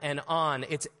on and on.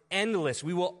 It's endless.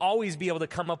 We will always be able to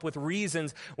come up with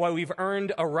reasons why we've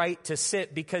earned a right to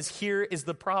sit, because here is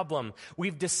the problem.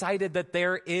 We've decided that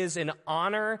there is an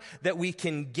honor that we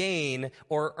can gain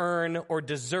or earn or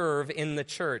deserve in the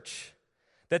church.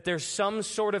 That there's some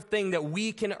sort of thing that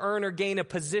we can earn or gain a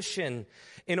position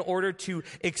in order to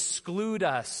exclude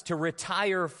us, to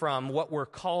retire from what we're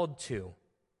called to.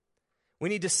 We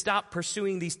need to stop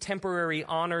pursuing these temporary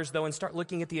honors, though, and start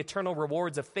looking at the eternal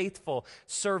rewards of faithful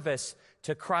service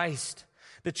to Christ.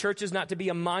 The church is not to be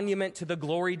a monument to the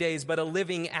glory days, but a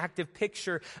living, active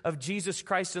picture of Jesus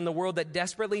Christ in the world that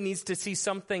desperately needs to see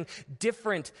something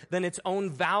different than its own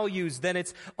values, than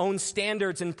its own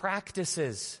standards and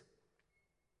practices.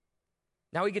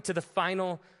 Now we get to the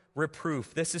final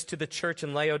reproof. This is to the church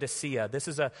in Laodicea. This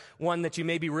is one that you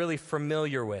may be really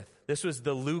familiar with. This was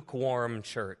the lukewarm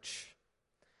church.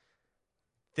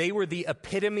 They were the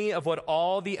epitome of what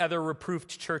all the other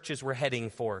reproofed churches were heading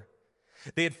for.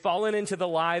 They had fallen into the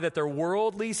lie that their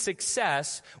worldly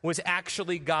success was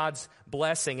actually God's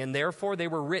blessing, and therefore they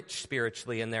were rich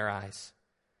spiritually in their eyes.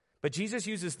 But Jesus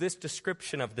uses this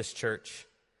description of this church.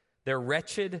 They're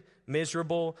wretched,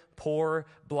 miserable, poor,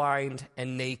 blind,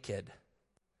 and naked.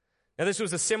 Now, this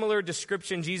was a similar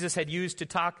description Jesus had used to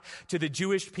talk to the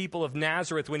Jewish people of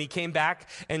Nazareth when he came back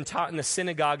and taught in the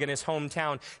synagogue in his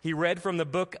hometown. He read from the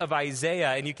book of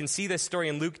Isaiah, and you can see this story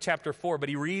in Luke chapter 4, but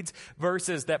he reads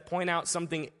verses that point out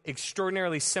something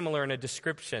extraordinarily similar in a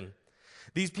description.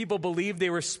 These people believed they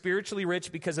were spiritually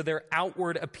rich because of their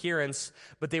outward appearance,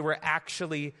 but they were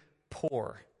actually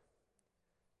poor.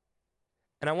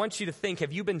 And I want you to think,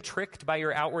 have you been tricked by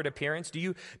your outward appearance? Do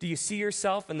you see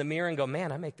yourself in the mirror and go,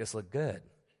 man, I make this look good?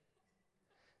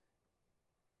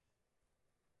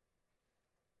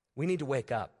 We need to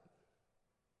wake up.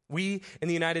 We in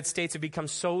the United States have become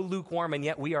so lukewarm, and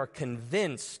yet we are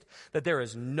convinced that there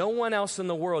is no one else in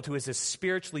the world who is as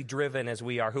spiritually driven as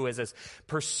we are, who is as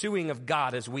pursuing of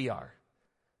God as we are.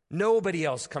 Nobody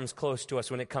else comes close to us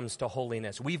when it comes to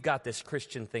holiness. We've got this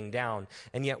Christian thing down,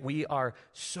 and yet we are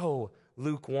so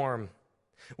lukewarm.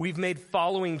 We've made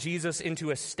following Jesus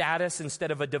into a status instead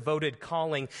of a devoted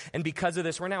calling, and because of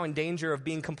this, we're now in danger of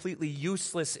being completely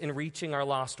useless in reaching our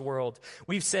lost world.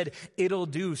 We've said it'll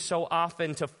do so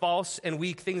often to false and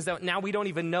weak things that now we don't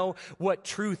even know what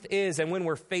truth is, and when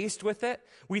we're faced with it,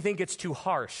 we think it's too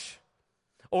harsh.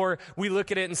 Or we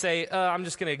look at it and say, I'm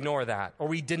just going to ignore that. Or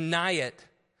we deny it.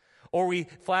 Or we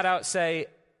flat out say,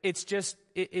 it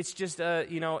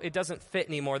doesn't fit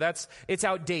anymore. It's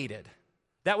outdated.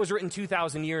 That was written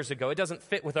 2,000 years ago. It doesn't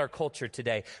fit with our culture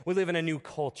today. We live in a new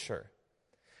culture.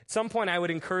 At some point, I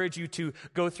would encourage you to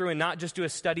go through and not just do a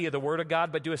study of the Word of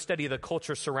God, but do a study of the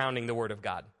culture surrounding the Word of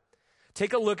God.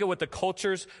 Take a look at what the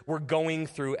cultures were going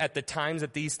through at the times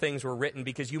that these things were written,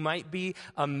 because you might be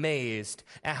amazed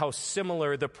at how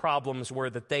similar the problems were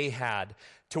that they had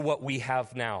to what we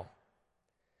have now.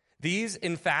 These,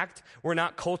 in fact, were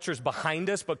not cultures behind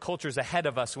us, but cultures ahead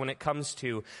of us when it comes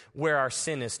to where our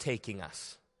sin is taking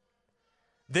us.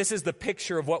 This is the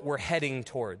picture of what we're heading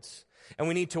towards, and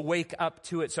we need to wake up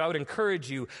to it. So I would encourage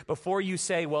you, before you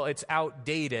say, well, it's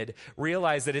outdated,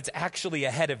 realize that it's actually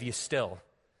ahead of you still.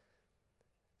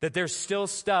 That there's still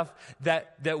stuff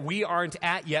that we aren't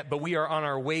at yet, but we are on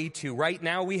our way to. Right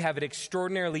now, we have it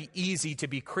extraordinarily easy to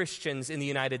be Christians in the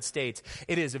United States.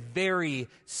 It is very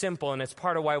simple, and it's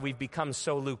part of why we've become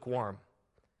so lukewarm.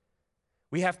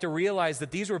 We have to realize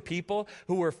that these were people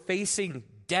who were facing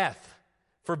death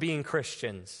for being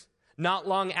Christians. Not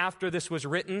long after this was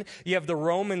written, you have the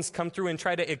Romans come through and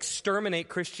try to exterminate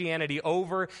Christianity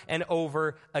over and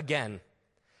over again.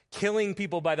 Killing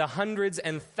people by the hundreds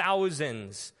and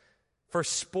thousands for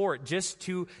sport just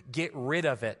to get rid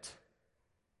of it.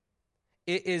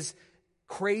 It is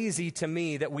crazy to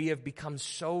me that we have become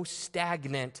so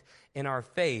stagnant in our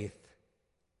faith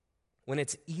when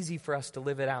it's easy for us to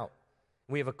live it out.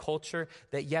 We have a culture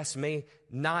that, yes, may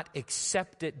not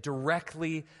accept it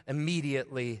directly,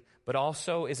 immediately, but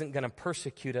also isn't going to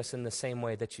persecute us in the same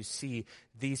way that you see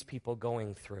these people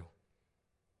going through.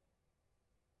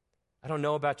 I don't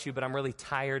know about you, but I'm really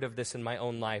tired of this in my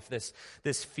own life,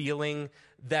 this feeling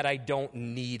that I don't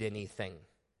need anything.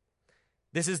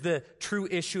 This is the true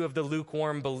issue of the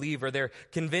lukewarm believer. They're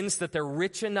convinced that they're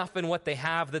rich enough in what they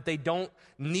have that they don't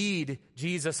need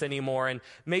Jesus anymore. And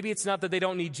maybe it's not that they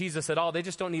don't need Jesus at all. They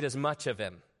just don't need as much of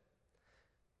him.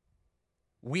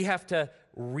 We have to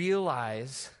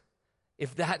realize,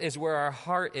 if that is where our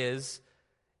heart is,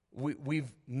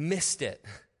 we've missed it.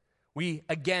 We,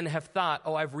 again, have thought,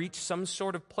 I've reached some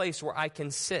sort of place where I can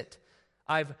sit.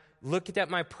 I've looked at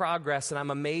my progress and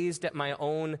I'm amazed at my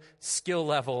own skill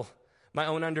level, my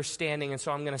own understanding, and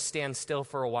so I'm going to stand still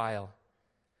for a while.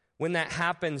 When that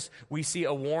happens, we see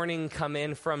a warning come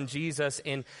in from Jesus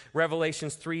in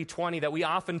Revelations 3:20 that we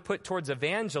often put towards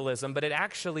evangelism, but it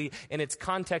actually, in its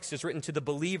context, is written to the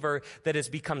believer that has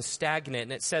become stagnant.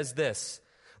 And it says this,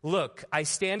 "Look, I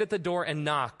stand at the door and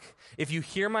knock. If you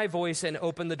hear my voice and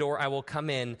open the door, I will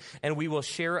come in, and we will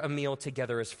share a meal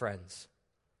together as friends."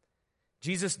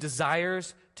 Jesus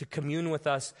desires to commune with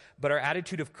us, but our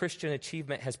attitude of Christian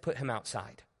achievement has put him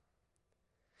outside.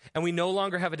 And we no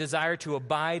longer have a desire to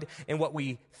abide in what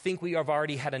we think we have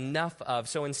already had enough of.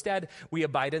 So instead, we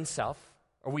abide in self,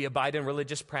 or we abide in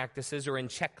religious practices, or in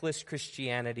checklist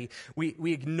Christianity.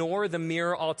 We ignore the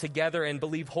mirror altogether and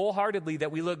believe wholeheartedly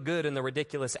that we look good in the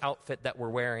ridiculous outfit that we're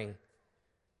wearing.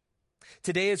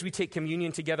 Today, as we take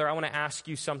communion together, I want to ask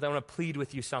you something. I want to plead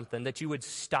with you something, that you would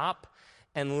stop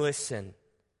and listen.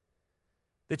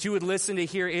 That you would listen to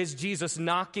hear, is Jesus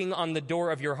knocking on the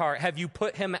door of your heart? Have you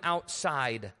put him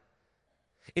outside?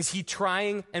 Is he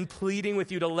trying and pleading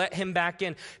with you to let him back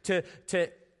in, to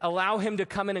allow him to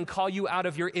come in and call you out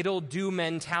of your it'll do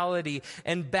mentality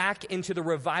and back into the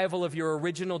revival of your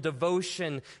original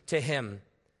devotion to him?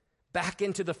 Back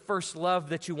into the first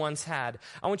love that you once had.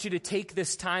 I want you to take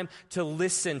this time to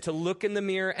listen, to look in the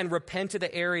mirror and repent of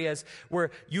the areas where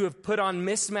you have put on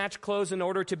mismatched clothes in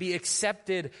order to be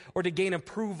accepted or to gain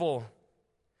approval.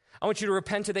 I want you to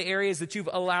repent of the areas that you've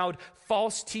allowed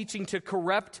false teaching to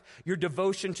corrupt your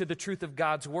devotion to the truth of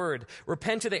God's word.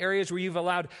 Repent of the areas where you've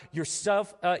allowed your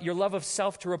love of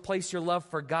self to replace your love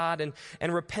for God,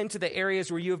 and repent of the areas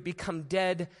where you have become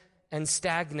dead and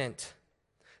stagnant.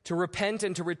 To repent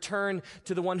and to return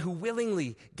to the one who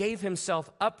willingly gave himself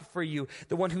up for you,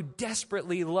 the one who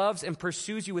desperately loves and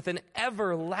pursues you with an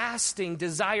everlasting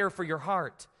desire for your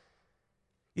heart.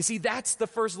 You see, that's the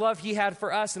first love he had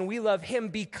for us, and we love him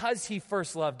because he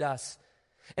first loved us.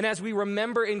 And as we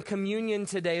remember in communion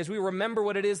today, as we remember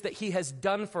what it is that he has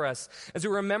done for us, as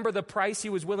we remember the price he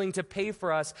was willing to pay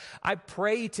for us, I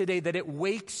pray today that it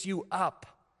wakes you up,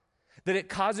 that it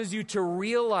causes you to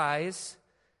realize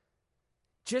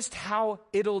just how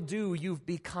it'll do you've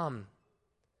become.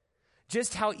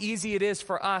 Just how easy it is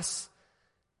for us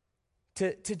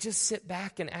to just sit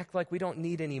back and act like we don't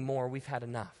need any more, we've had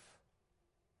enough.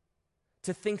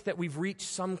 To think that we've reached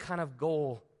some kind of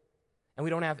goal and we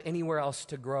don't have anywhere else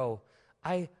to grow.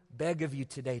 I beg of you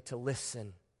today to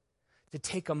listen, to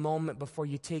take a moment before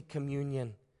you take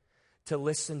communion, to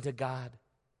listen to God.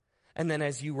 And then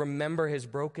as you remember his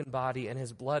broken body and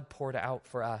his blood poured out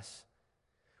for us,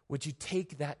 would you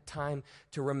take that time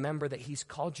to remember that he's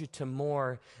called you to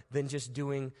more than just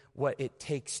doing what it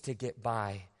takes to get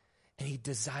by? And he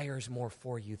desires more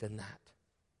for you than that.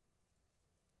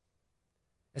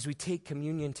 As we take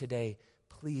communion today,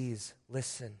 please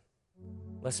listen.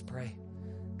 Let's pray.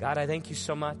 God, I thank you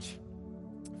so much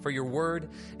for your word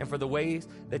and for the ways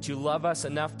that you love us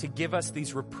enough to give us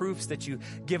these reproofs, that you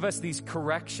give us these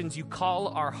corrections. You call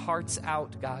our hearts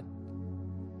out, God.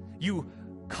 You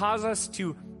cause us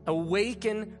to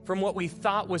awaken from what we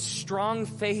thought was strong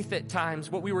faith at times,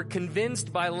 what we were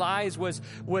convinced by lies was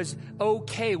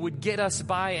okay, would get us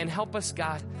by, and help us,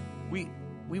 God. We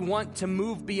want to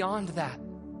move beyond that.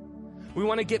 We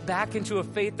want to get back into a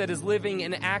faith that is living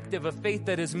and active, a faith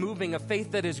that is moving, a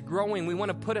faith that is growing. We want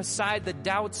to put aside the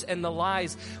doubts and the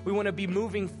lies. We want to be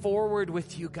moving forward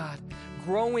with you, God,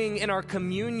 growing in our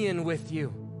communion with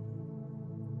you.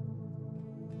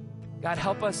 God,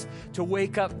 help us to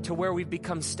wake up to where we've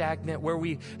become stagnant, where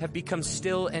we have become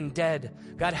still and dead.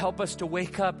 God, help us to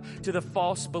wake up to the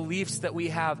false beliefs that we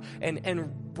have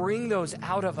and bring those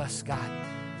out of us, God.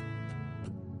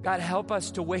 God, help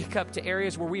us to wake up to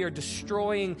areas where we are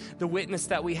destroying the witness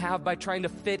that we have by trying to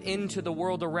fit into the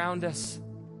world around us.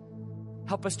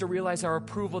 Help us to realize our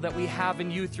approval that we have in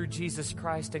you through Jesus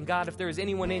Christ. And God, if there is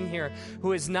anyone in here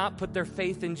who has not put their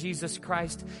faith in Jesus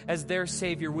Christ as their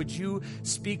Savior, would you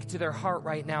speak to their heart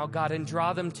right now, God, and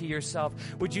draw them to yourself?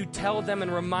 Would you tell them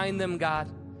and remind them, God,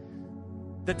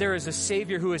 that there is a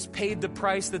Savior who has paid the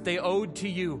price that they owed to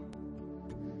you,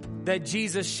 that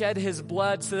Jesus shed his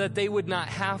blood so that they would not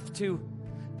have to.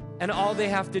 And all they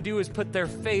have to do is put their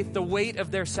faith, the weight of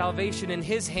their salvation, in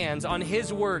his hands, on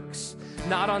his works,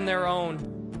 not on their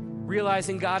own.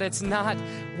 Realizing, God, it's not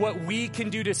what we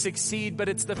can do to succeed, but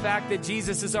it's the fact that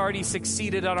Jesus has already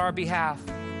succeeded on our behalf.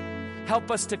 Help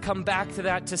us to come back to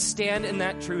that, to stand in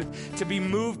that truth, to be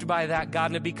moved by that, God,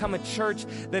 and to become a church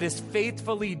that is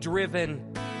faithfully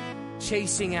driven,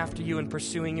 chasing after you and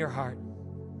pursuing your heart.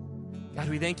 God,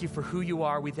 we thank you for who you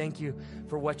are. We thank you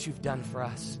for what you've done for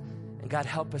us. And God,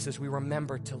 help us as we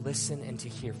remember to listen and to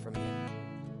hear from you.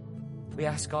 We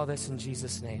ask all this in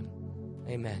Jesus' name.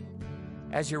 Amen.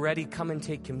 As you're ready, come and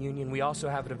take communion. We also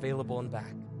have it available in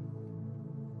back.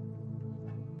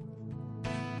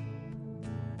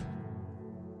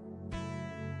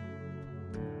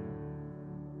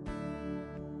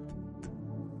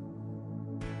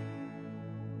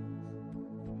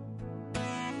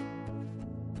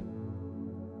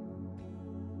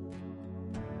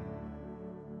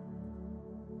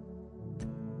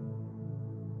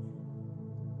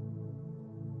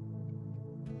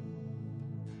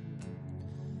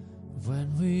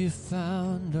 When we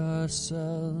found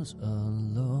ourselves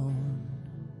alone,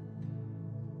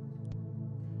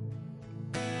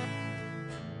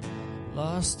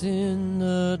 lost in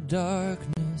the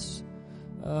darkness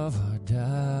of our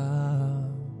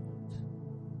doubt,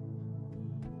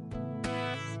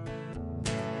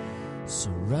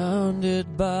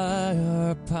 surrounded by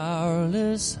our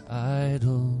powerless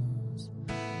idols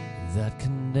that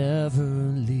can never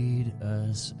lead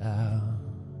us out.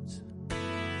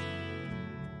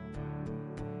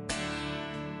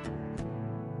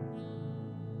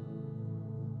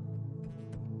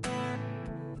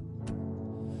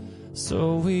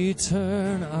 So we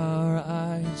turn our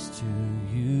eyes to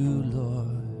you, Lord,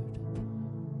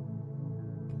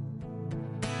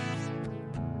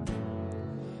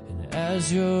 and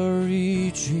as you're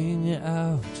reaching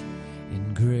out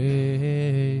in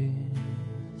grace,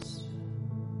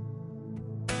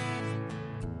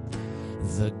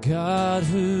 the God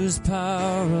whose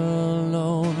power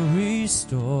alone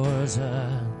restores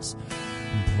us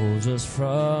and pulls us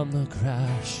from the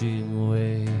crashing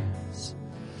waves.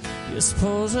 Yes,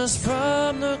 pulls us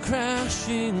from the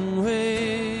crashing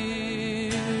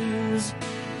waves.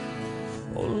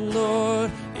 Oh Lord,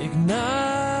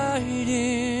 ignite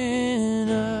in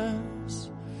us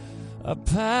a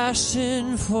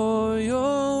passion for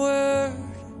your word,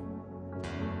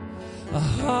 a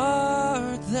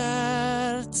heart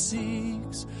that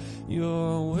seeks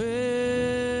your will.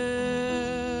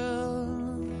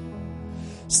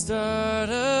 Start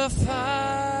a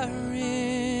fire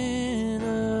in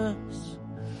us,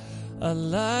 a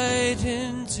light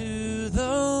into the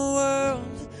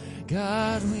world.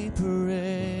 God, we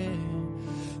pray,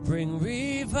 bring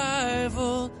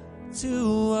revival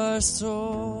to our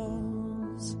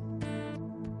souls.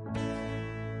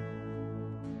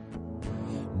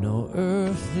 No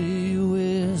earthly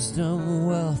wisdom,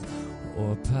 wealth,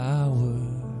 or power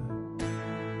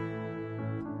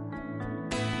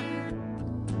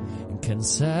can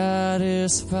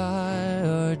satisfy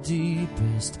our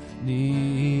deepest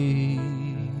need,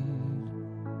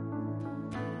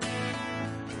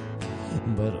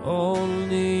 but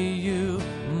only you,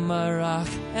 my rock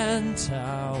and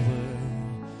tower,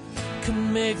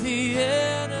 can make the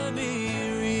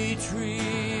enemy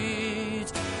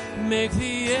retreat, make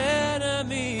the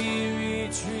enemy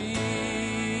retreat.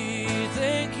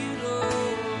 Thank you,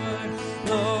 Lord.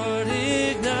 Lord,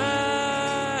 ignite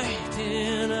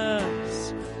in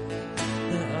us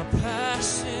a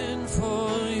passion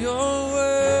for your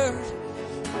word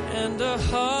and a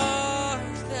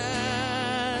heart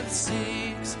that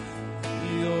seeks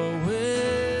your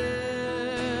will.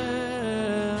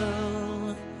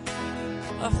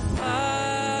 A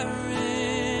fire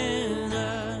in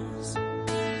us,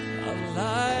 a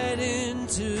light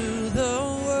into the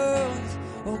world.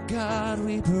 Oh God,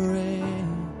 we pray,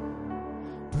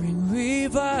 bring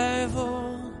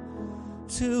revival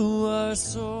to our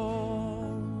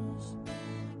souls.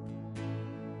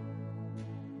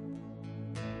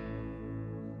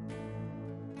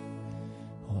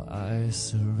 Oh, I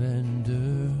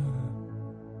surrender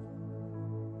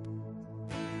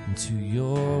to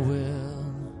your will.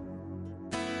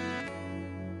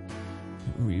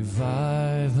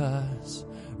 Revive us,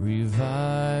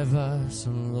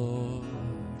 Lord.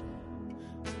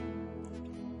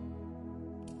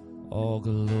 All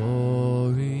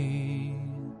glory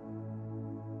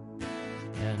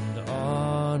and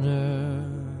honor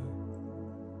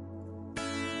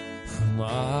from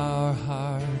our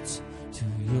hearts to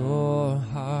your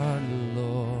heart,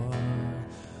 Lord.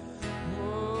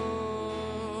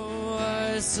 Oh,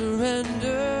 I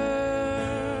surrender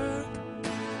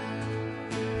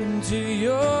into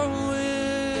your will.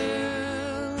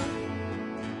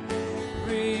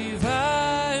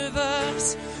 Revive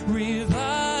us,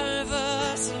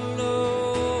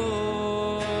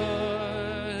 Lord,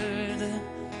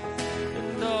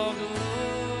 and all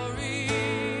glory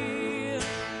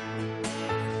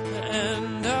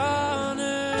and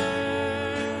honor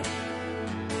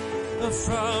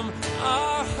from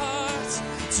our hearts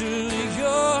to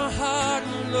your heart,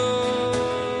 Lord.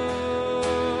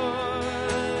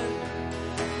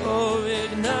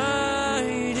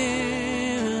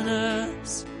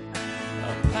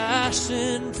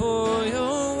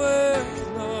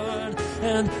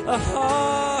 a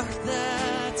heart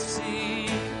that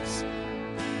seeks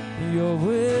your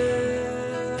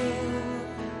will.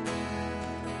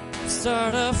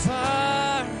 Start a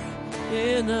fire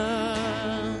in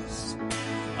us,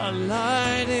 a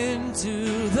light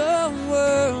into the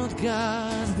world.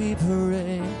 God, we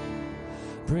pray,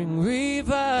 bring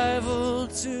revival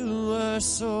to our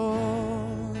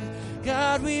soul.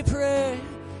 God, we pray,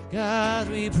 God,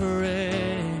 we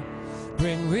pray,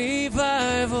 bring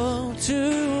revival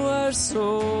to our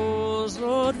souls.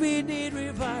 Lord, we need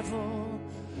revival.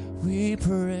 We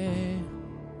pray,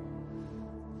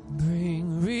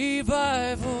 bring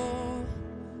revival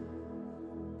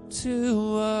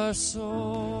to our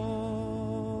souls.